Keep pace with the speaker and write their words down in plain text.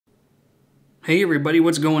Hey everybody,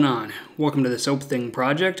 what's going on? Welcome to the Soap Thing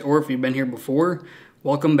project, or if you've been here before,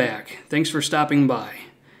 welcome back. Thanks for stopping by.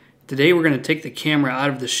 Today we're going to take the camera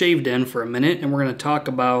out of the shave den for a minute and we're going to talk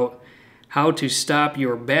about how to stop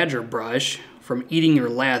your badger brush from eating your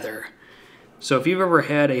lather. So if you've ever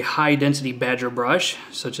had a high density badger brush,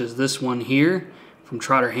 such as this one here from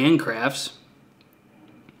Trotter Handcrafts,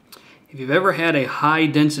 if you've ever had a high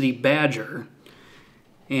density badger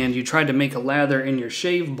and you tried to make a lather in your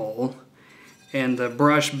shave bowl, and the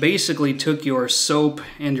brush basically took your soap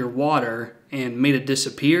and your water and made it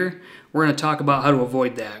disappear, we're going to talk about how to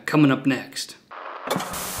avoid that coming up next.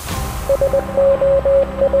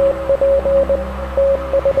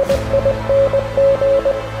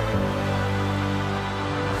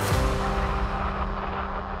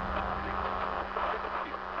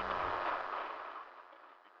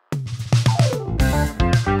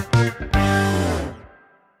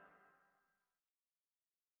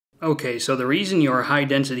 Okay, so the reason your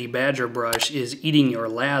high-density badger brush is eating your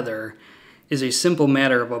lather is a simple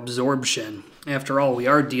matter of absorption. After all, we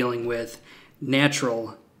are dealing with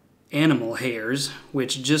natural animal hairs,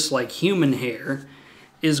 which, just like human hair,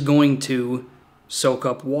 is going to soak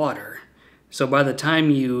up water. So by the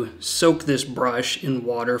time you soak this brush in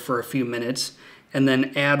water for a few minutes and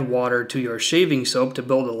then add water to your shaving soap to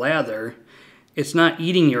build a lather, it's not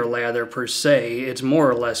eating your lather per se, it's more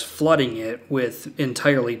or less flooding it with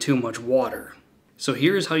entirely too much water. So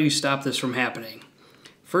here's how you stop this from happening.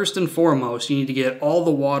 First and foremost, you need to get all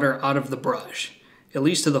the water out of the brush, at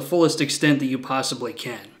least to the fullest extent that you possibly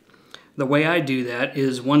can. The way I do that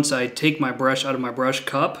is once I take my brush out of my brush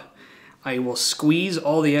cup, I will squeeze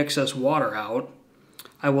all the excess water out.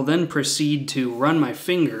 I will then proceed to run my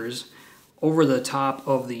fingers over the top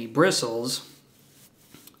of the bristles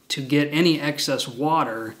to get any excess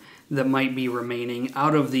water that might be remaining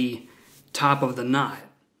out of the top of the knot.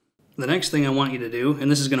 The next thing I want you to do,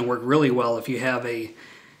 and this is going to work really well if you have a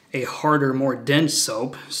harder, more dense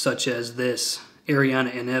soap, such as this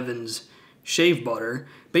Ariana & Evans shave butter,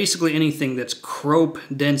 basically anything that's crope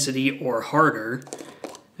density or harder.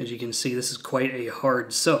 As you can see, this is quite a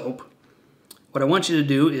hard soap. What I want you to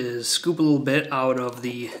do is scoop a little bit out of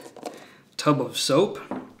the tub of soap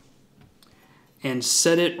and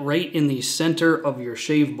set it right in the center of your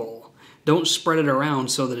shave bowl. Don't spread it around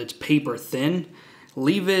so that it's paper thin.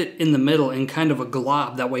 Leave it in the middle in kind of a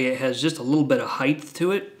glob, that way it has just a little bit of height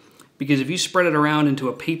to it, because if you spread it around into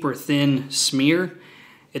a paper thin smear,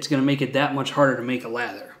 it's going to make it that much harder to make a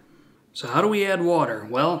lather. So how do we add water?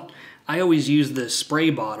 Well, I always use this spray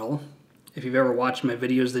bottle. If you've ever watched my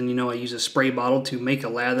videos, then you know I use a spray bottle to make a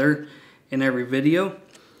lather in every video.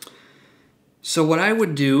 So what I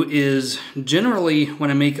would do is, generally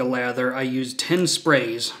when I make a lather, I use 10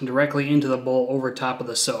 sprays directly into the bowl over top of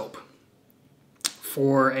the soap.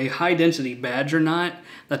 For a high density badger knot,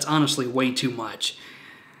 that's honestly way too much.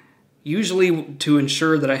 Usually, to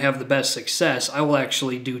ensure that I have the best success, I will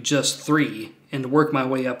actually do just 3 and work my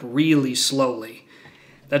way up really slowly.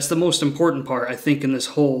 That's the most important part, I think, in this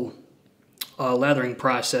whole lathering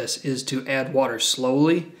process, is to add water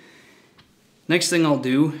slowly. Next thing I'll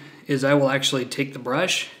do is I will actually take the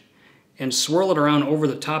brush and swirl it around over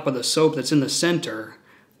the top of the soap that's in the center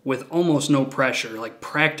with almost no pressure, like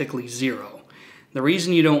practically zero. The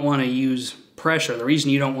reason you don't want to use pressure, the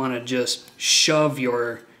reason you don't want to just shove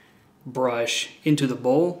your brush into the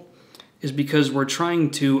bowl, is because we're trying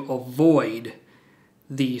to avoid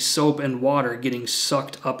the soap and water getting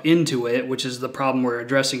sucked up into it, which is the problem we're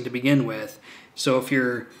addressing to begin with. So if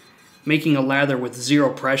you're making a lather with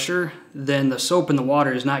zero pressure, then the soap and the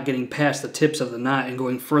water is not getting past the tips of the knot and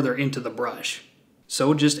going further into the brush.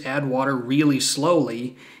 So just add water really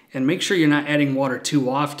slowly, and make sure you're not adding water too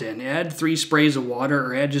often. Add 3 sprays of water,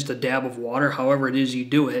 or add just a dab of water, however it is you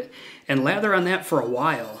do it, and lather on that for a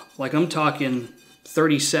while. Like, I'm talking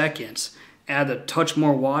 30 seconds. Add a touch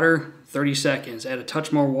more water, 30 seconds. Add a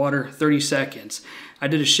touch more water, 30 seconds. I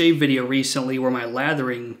did a shave video recently where my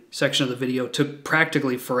lathering section of the video took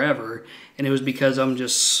practically forever, and it was because I'm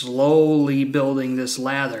just slowly building this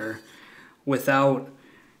lather without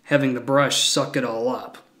having the brush suck it all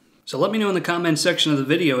up. So let me know in the comments section of the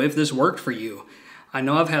video if this worked for you. I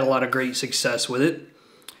know I've had a lot of great success with it.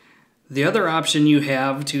 The other option you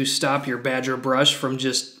have to stop your badger brush from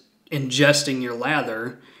just ingesting your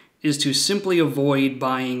lather is to simply avoid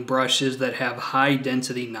buying brushes that have high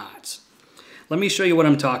density knots. Let me show you what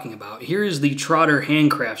I'm talking about. Here is the Trotter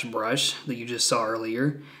Handcrafts brush that you just saw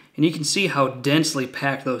earlier, and you can see how densely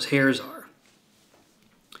packed those hairs are.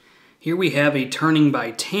 Here we have a Turning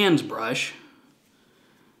by Tans brush.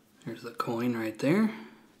 There's the coin right there.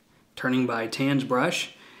 Turning by Tans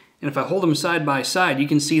brush. And if I hold them side by side, you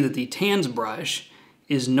can see that the Tans brush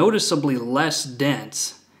is noticeably less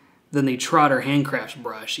dense than the Trotter Handcrafts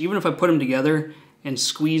brush. Even if I put them together and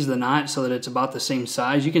squeeze the knot so that it's about the same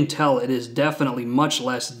size, you can tell it is definitely much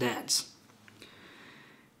less dense.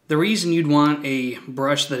 The reason you'd want a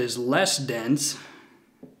brush that is less dense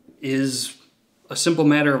is a simple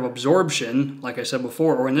matter of absorption, like I said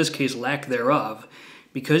before, or in this case, lack thereof.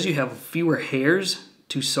 Because you have fewer hairs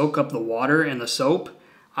to soak up the water and the soap,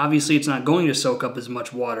 obviously it's not going to soak up as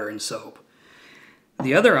much water and soap.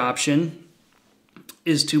 The other option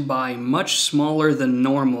is to buy much smaller than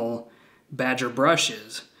normal Badger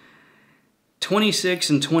brushes. 26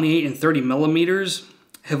 and 28 and 30 millimeters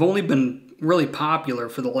have only been really popular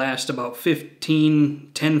for the last about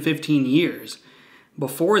 10, 15 years.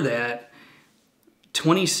 Before that,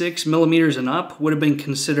 26 millimeters and up would have been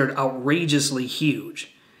considered outrageously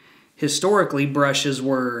huge. Historically, brushes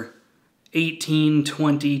were 18,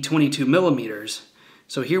 20, 22 millimeters.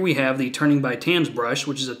 So here we have the Turning by Tans brush,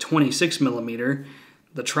 which is a 26 millimeter.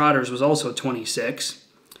 The Trotter's was also 26.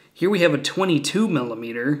 Here we have a 22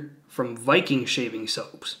 millimeter from Viking shaving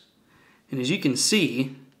soaps. And as you can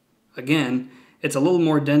see, again, it's a little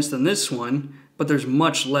more dense than this one, but there's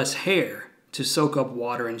much less hair to soak up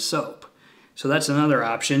water and soap. So that's another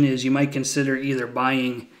option, is you might consider either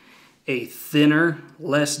buying a thinner,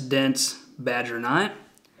 less dense Badger knot,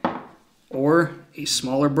 or a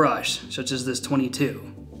smaller brush, such as this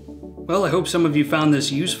 22. Well, I hope some of you found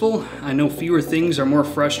this useful. I know fewer things are more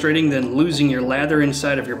frustrating than losing your lather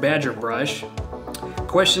inside of your Badger brush.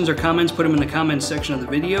 Questions or comments, put them in the comments section of the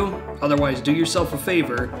video. Otherwise, do yourself a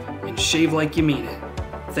favor and shave like you mean it.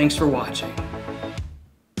 Thanks for watching.